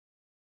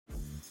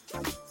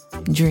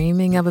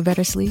Dreaming of a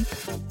better sleep?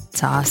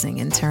 Tossing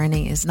and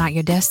turning is not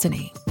your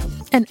destiny.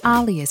 And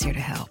Ollie is here to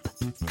help.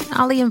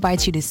 Ollie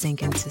invites you to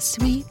sink into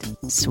sweet,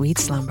 sweet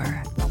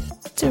slumber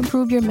to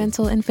improve your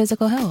mental and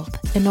physical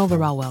health and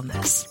overall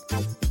wellness.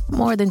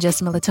 More than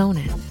just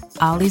melatonin,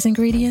 Ollie's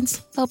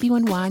ingredients help you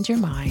unwind your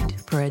mind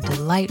for a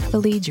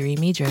delightfully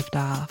dreamy drift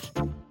off.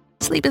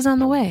 Sleep is on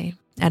the way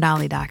at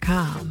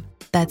Ollie.com.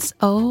 That's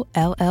OLLY.com.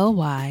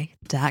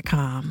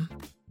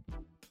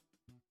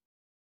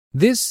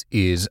 This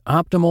is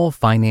Optimal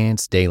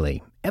Finance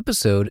Daily,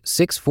 episode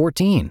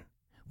 614.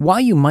 Why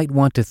You Might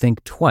Want to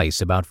Think Twice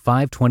About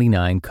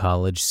 529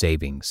 College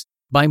Savings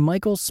by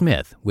Michael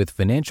Smith with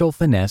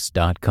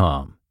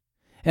FinancialFinesse.com.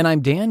 And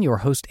I'm Dan, your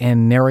host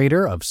and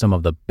narrator of some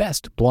of the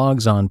best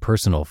blogs on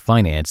personal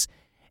finance.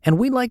 And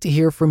we'd like to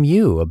hear from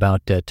you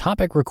about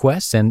topic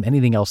requests and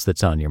anything else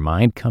that's on your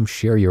mind. Come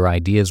share your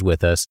ideas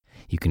with us.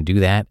 You can do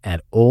that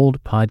at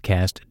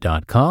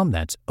oldpodcast.com.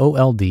 That's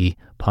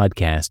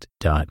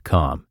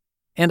oldpodcast.com.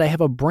 And I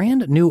have a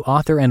brand new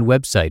author and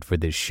website for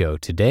this show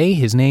today.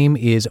 His name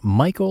is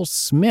Michael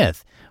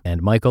Smith,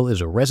 and Michael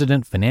is a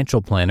resident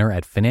financial planner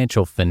at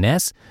Financial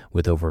Finesse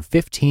with over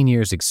 15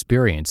 years'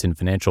 experience in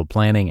financial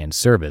planning and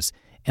service.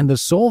 And the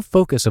sole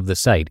focus of the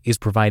site is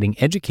providing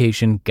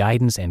education,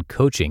 guidance, and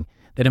coaching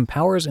that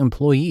empowers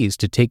employees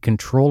to take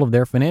control of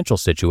their financial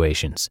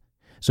situations.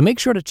 So make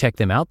sure to check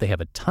them out. They have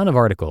a ton of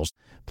articles,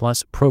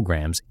 plus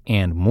programs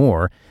and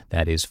more.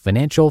 That is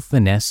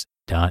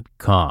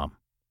financialfinesse.com.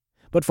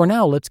 But for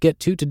now, let's get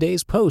to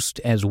today's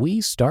post as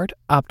we start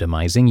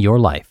optimizing your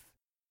life.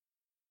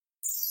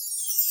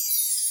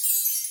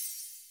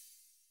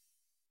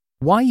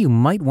 Why You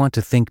Might Want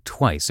to Think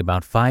Twice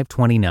About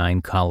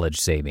 529 College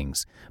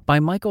Savings by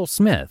Michael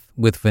Smith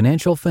with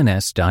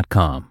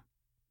FinancialFinesse.com.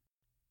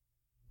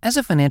 As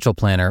a financial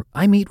planner,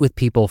 I meet with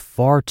people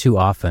far too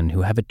often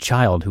who have a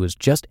child who is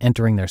just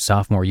entering their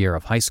sophomore year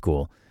of high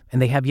school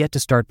and they have yet to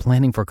start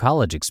planning for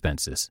college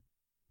expenses.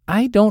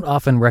 I don't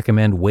often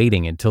recommend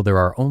waiting until there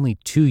are only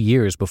 2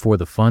 years before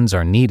the funds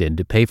are needed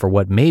to pay for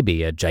what may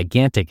be a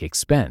gigantic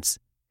expense.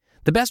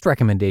 The best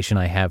recommendation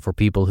I have for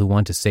people who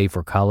want to save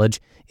for college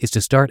is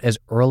to start as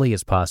early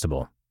as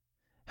possible.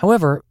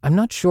 However, I'm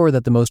not sure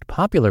that the most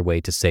popular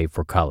way to save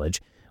for college,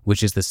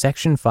 which is the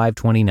Section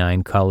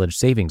 529 College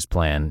Savings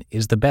Plan,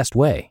 is the best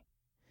way.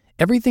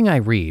 Everything I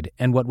read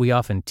and what we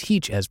often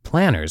teach as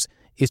planners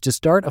is to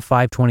start a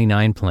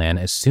 529 plan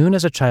as soon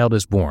as a child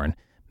is born,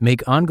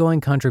 make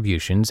ongoing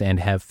contributions, and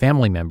have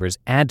family members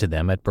add to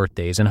them at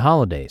birthdays and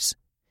holidays.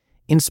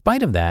 In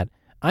spite of that,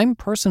 I'm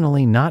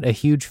personally not a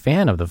huge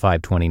fan of the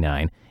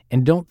 529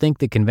 and don't think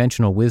the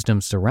conventional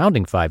wisdom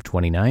surrounding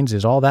 529s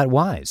is all that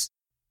wise.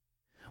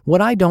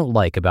 What I don't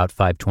like about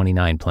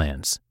 529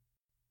 plans: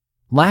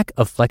 lack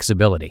of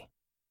flexibility.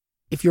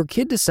 If your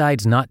kid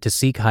decides not to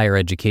seek higher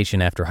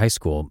education after high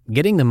school,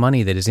 getting the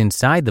money that is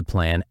inside the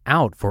plan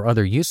out for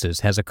other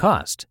uses has a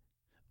cost.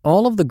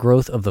 All of the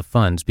growth of the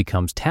funds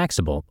becomes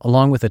taxable,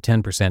 along with a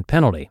 10%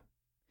 penalty.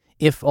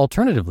 If,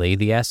 alternatively,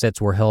 the assets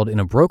were held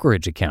in a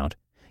brokerage account,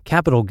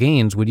 capital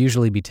gains would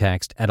usually be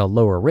taxed at a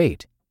lower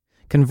rate.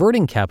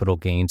 Converting capital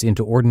gains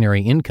into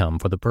ordinary income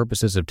for the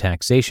purposes of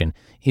taxation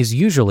is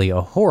usually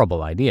a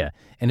horrible idea,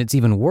 and it's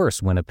even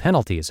worse when a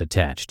penalty is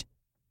attached.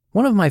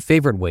 One of my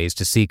favorite ways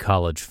to see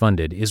college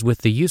funded is with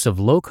the use of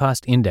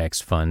low-cost index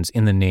funds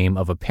in the name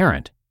of a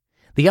parent.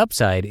 The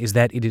upside is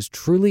that it is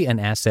truly an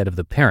asset of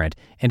the parent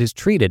and is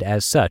treated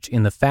as such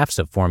in the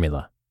FAFSA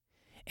formula.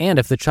 And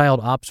if the child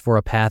opts for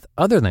a path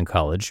other than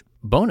college,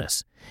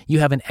 bonus.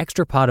 You have an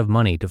extra pot of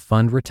money to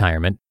fund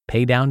retirement,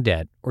 pay down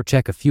debt, or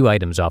check a few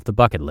items off the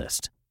bucket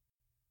list.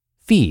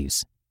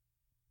 Fees.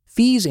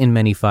 Fees in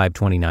many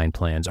 529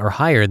 plans are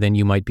higher than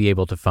you might be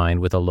able to find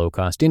with a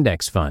low-cost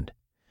index fund.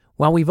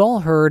 While we've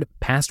all heard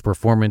past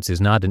performance is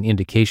not an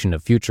indication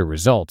of future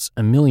results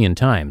a million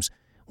times,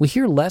 we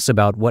hear less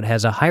about what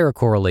has a higher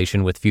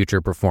correlation with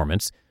future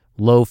performance: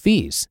 low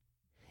fees.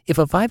 If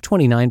a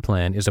 529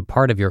 plan is a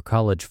part of your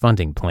college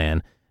funding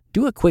plan,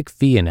 do a quick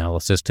fee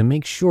analysis to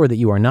make sure that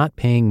you are not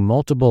paying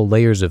multiple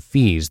layers of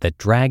fees that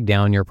drag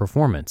down your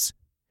performance.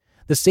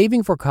 The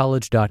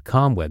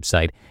SavingForCollege.com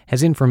website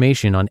has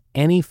information on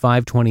any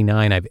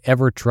 529 I've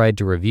ever tried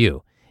to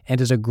review and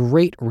is a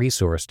great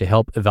resource to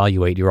help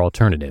evaluate your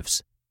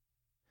alternatives.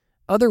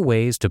 Other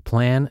ways to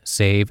plan,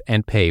 save,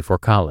 and pay for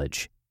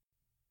college.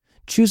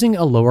 Choosing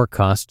a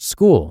lower-cost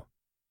school.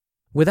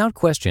 Without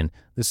question,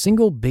 the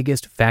single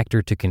biggest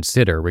factor to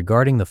consider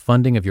regarding the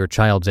funding of your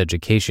child's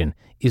education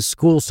is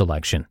school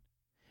selection.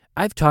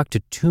 I've talked to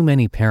too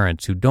many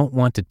parents who don't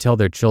want to tell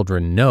their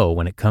children no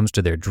when it comes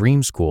to their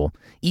dream school,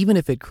 even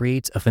if it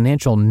creates a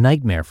financial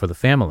nightmare for the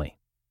family.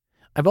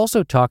 I've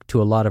also talked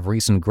to a lot of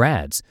recent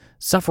grads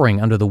suffering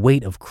under the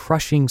weight of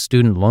crushing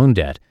student loan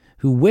debt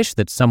who wish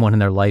that someone in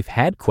their life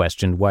had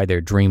questioned why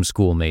their dream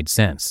school made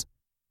sense.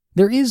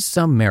 There is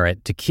some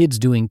merit to kids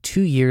doing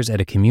 2 years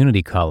at a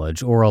community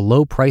college or a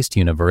low-priced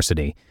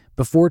university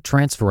before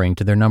transferring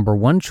to their number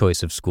one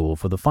choice of school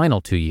for the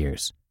final 2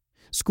 years.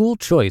 School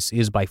choice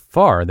is by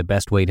far the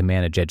best way to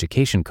manage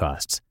education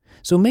costs,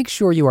 So make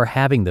sure you are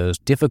having those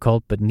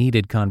difficult but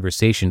needed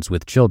conversations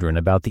with children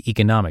about the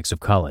economics of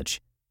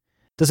college.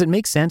 Does it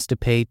make sense to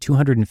pay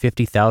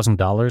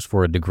 $250,000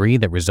 for a degree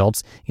that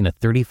results in a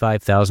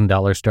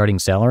 $35,000 starting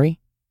salary?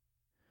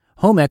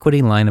 Home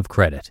equity line of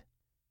credit.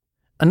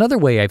 Another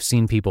way I've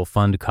seen people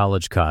fund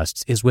college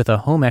costs is with a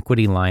home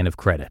equity line of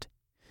credit.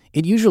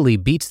 It usually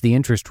beats the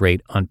interest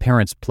rate on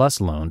Parents Plus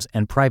loans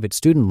and private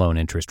student loan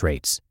interest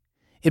rates.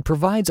 It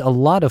provides a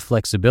lot of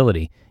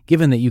flexibility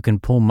given that you can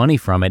pull money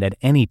from it at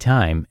any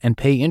time and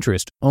pay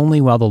interest only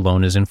while the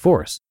loan is in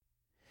force.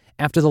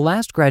 After the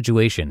last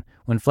graduation,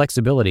 when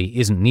flexibility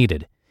isn't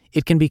needed,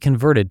 it can be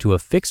converted to a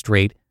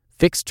fixed-rate,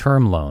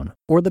 fixed-term loan,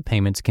 or the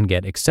payments can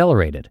get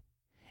accelerated.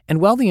 And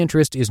while the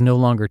interest is no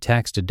longer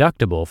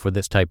tax-deductible for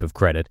this type of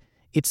credit,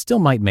 it still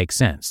might make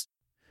sense.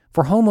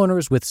 For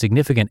homeowners with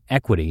significant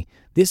equity,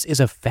 this is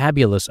a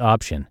fabulous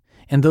option,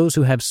 and those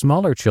who have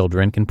smaller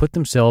children can put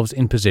themselves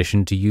in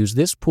position to use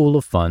this pool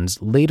of funds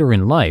later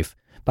in life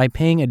by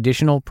paying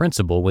additional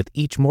principal with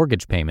each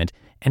mortgage payment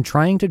and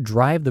trying to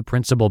drive the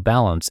principal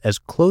balance as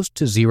close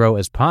to zero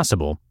as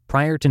possible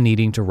prior to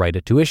needing to write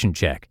a tuition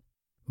check.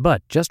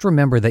 But just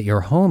remember that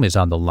your home is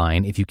on the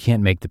line if you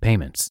can't make the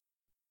payments.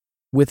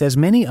 With as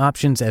many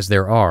options as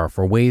there are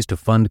for ways to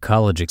fund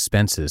college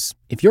expenses,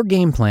 if your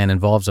game plan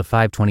involves a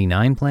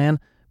 529 plan,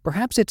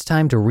 perhaps it's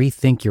time to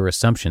rethink your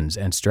assumptions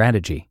and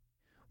strategy.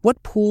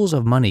 What pools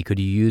of money could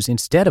you use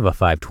instead of a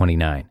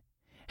 529?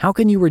 How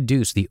can you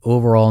reduce the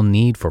overall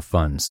need for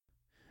funds?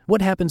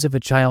 What happens if a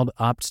child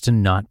opts to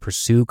not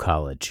pursue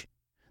college?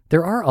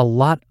 There are a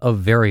lot of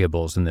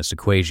variables in this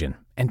equation,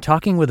 and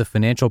talking with a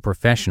financial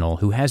professional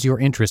who has your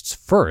interests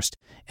first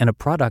and a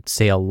product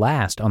sale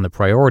last on the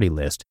priority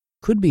list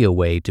could be a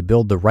way to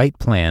build the right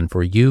plan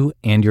for you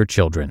and your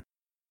children.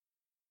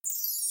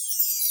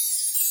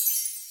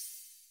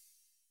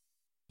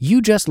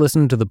 You just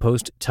listened to the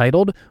post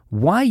titled,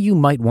 Why You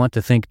Might Want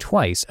to Think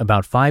Twice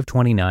About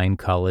 529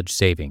 College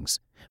Savings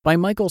by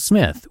Michael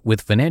Smith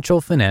with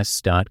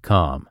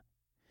FinancialFinesse.com.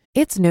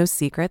 It's no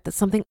secret that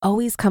something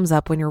always comes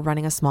up when you're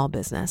running a small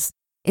business.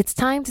 It's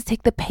time to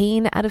take the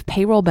pain out of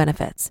payroll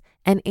benefits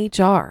and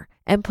HR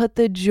and put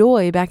the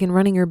joy back in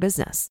running your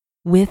business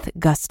with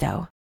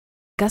Gusto.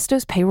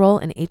 Gusto's payroll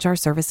and HR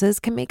services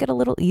can make it a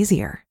little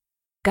easier.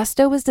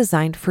 Gusto was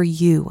designed for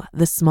you,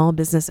 the small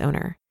business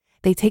owner.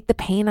 They take the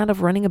pain out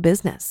of running a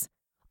business,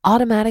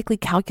 automatically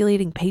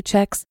calculating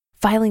paychecks,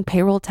 filing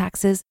payroll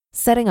taxes,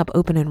 setting up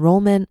open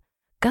enrollment.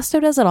 Gusto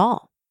does it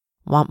all.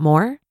 Want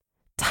more?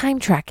 Time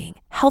tracking,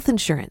 health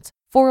insurance,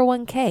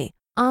 401k,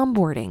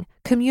 onboarding,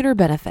 commuter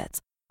benefits,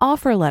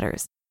 offer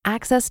letters,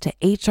 access to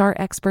HR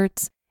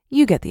experts.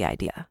 You get the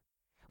idea.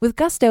 With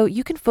Gusto,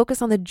 you can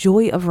focus on the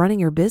joy of running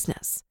your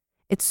business.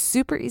 It's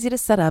super easy to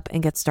set up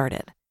and get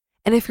started.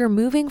 And if you're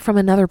moving from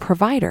another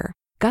provider,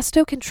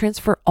 Gusto can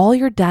transfer all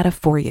your data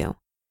for you.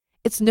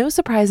 It's no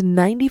surprise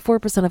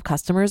 94% of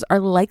customers are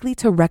likely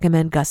to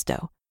recommend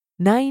Gusto.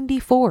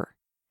 94.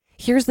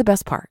 Here's the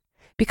best part.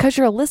 Because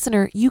you're a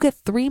listener, you get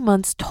 3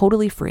 months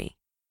totally free.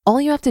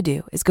 All you have to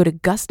do is go to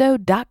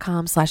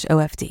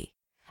gusto.com/OFD.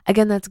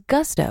 Again, that's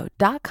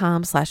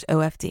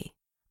gusto.com/OFD.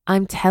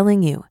 I'm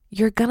telling you,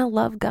 you're gonna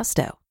love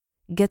Gusto.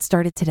 Get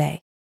started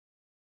today.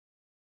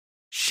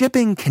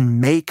 Shipping can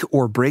make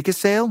or break a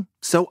sale,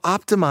 so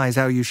optimize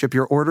how you ship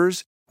your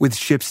orders with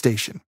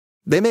ShipStation.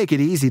 They make it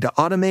easy to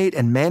automate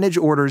and manage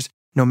orders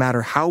no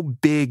matter how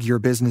big your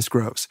business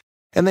grows.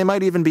 And they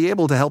might even be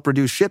able to help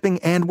reduce shipping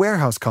and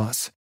warehouse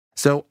costs.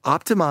 So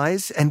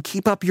optimize and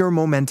keep up your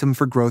momentum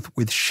for growth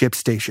with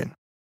ShipStation.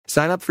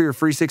 Sign up for your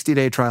free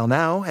 60-day trial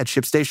now at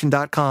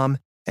ShipStation.com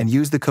and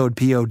use the code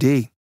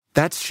POD.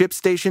 That's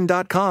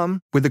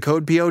ShipStation.com with the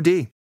code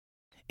POD.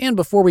 And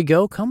before we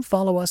go, come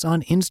follow us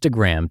on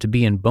Instagram to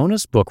be in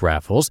bonus book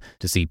raffles,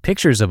 to see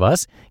pictures of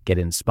us, get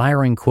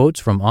inspiring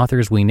quotes from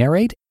authors we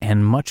narrate,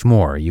 and much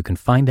more. You can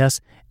find us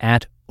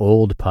at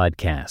Old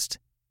Podcast.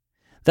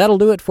 That'll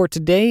do it for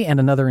today and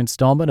another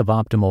installment of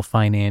Optimal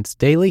Finance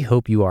Daily.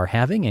 Hope you are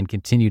having and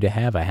continue to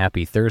have a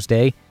happy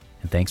Thursday.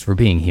 And thanks for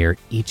being here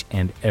each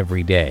and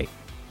every day.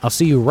 I'll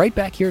see you right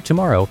back here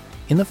tomorrow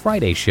in the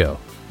Friday Show,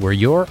 where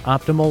your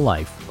optimal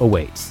life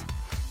awaits.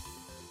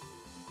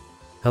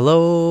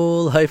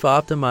 Hello, Life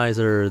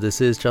Optimizer.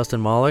 This is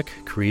Justin Malik,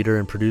 creator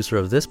and producer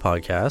of this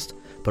podcast,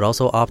 but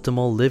also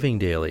Optimal Living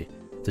Daily,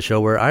 the show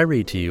where I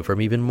read to you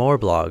from even more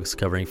blogs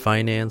covering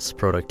finance,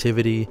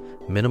 productivity,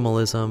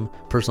 minimalism,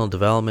 personal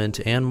development,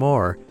 and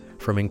more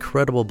from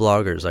incredible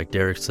bloggers like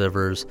Derek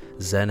Sivers,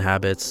 Zen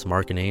Habits,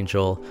 Mark and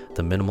Angel,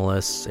 The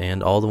Minimalists,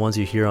 and all the ones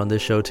you hear on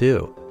this show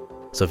too.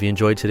 So if you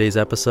enjoyed today's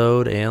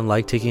episode and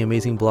like taking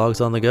amazing blogs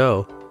on the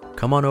go,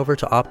 come on over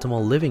to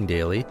Optimal Living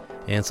Daily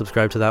and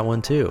subscribe to that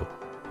one too.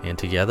 And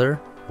together,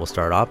 we'll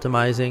start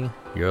optimizing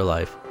your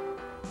life.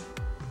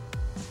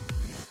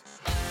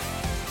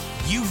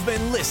 You've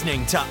been listening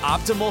listening to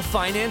Optimal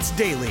Finance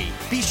Daily.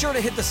 Be sure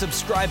to hit the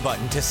subscribe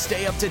button to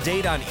stay up to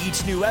date on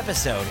each new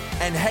episode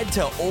and head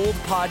to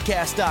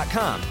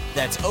oldpodcast.com.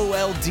 That's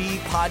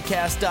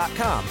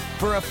OLDpodcast.com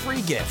for a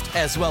free gift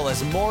as well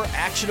as more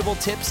actionable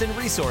tips and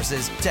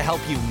resources to help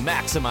you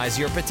maximize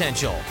your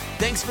potential.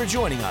 Thanks for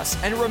joining us,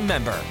 and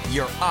remember,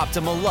 your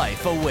optimal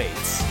life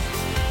awaits.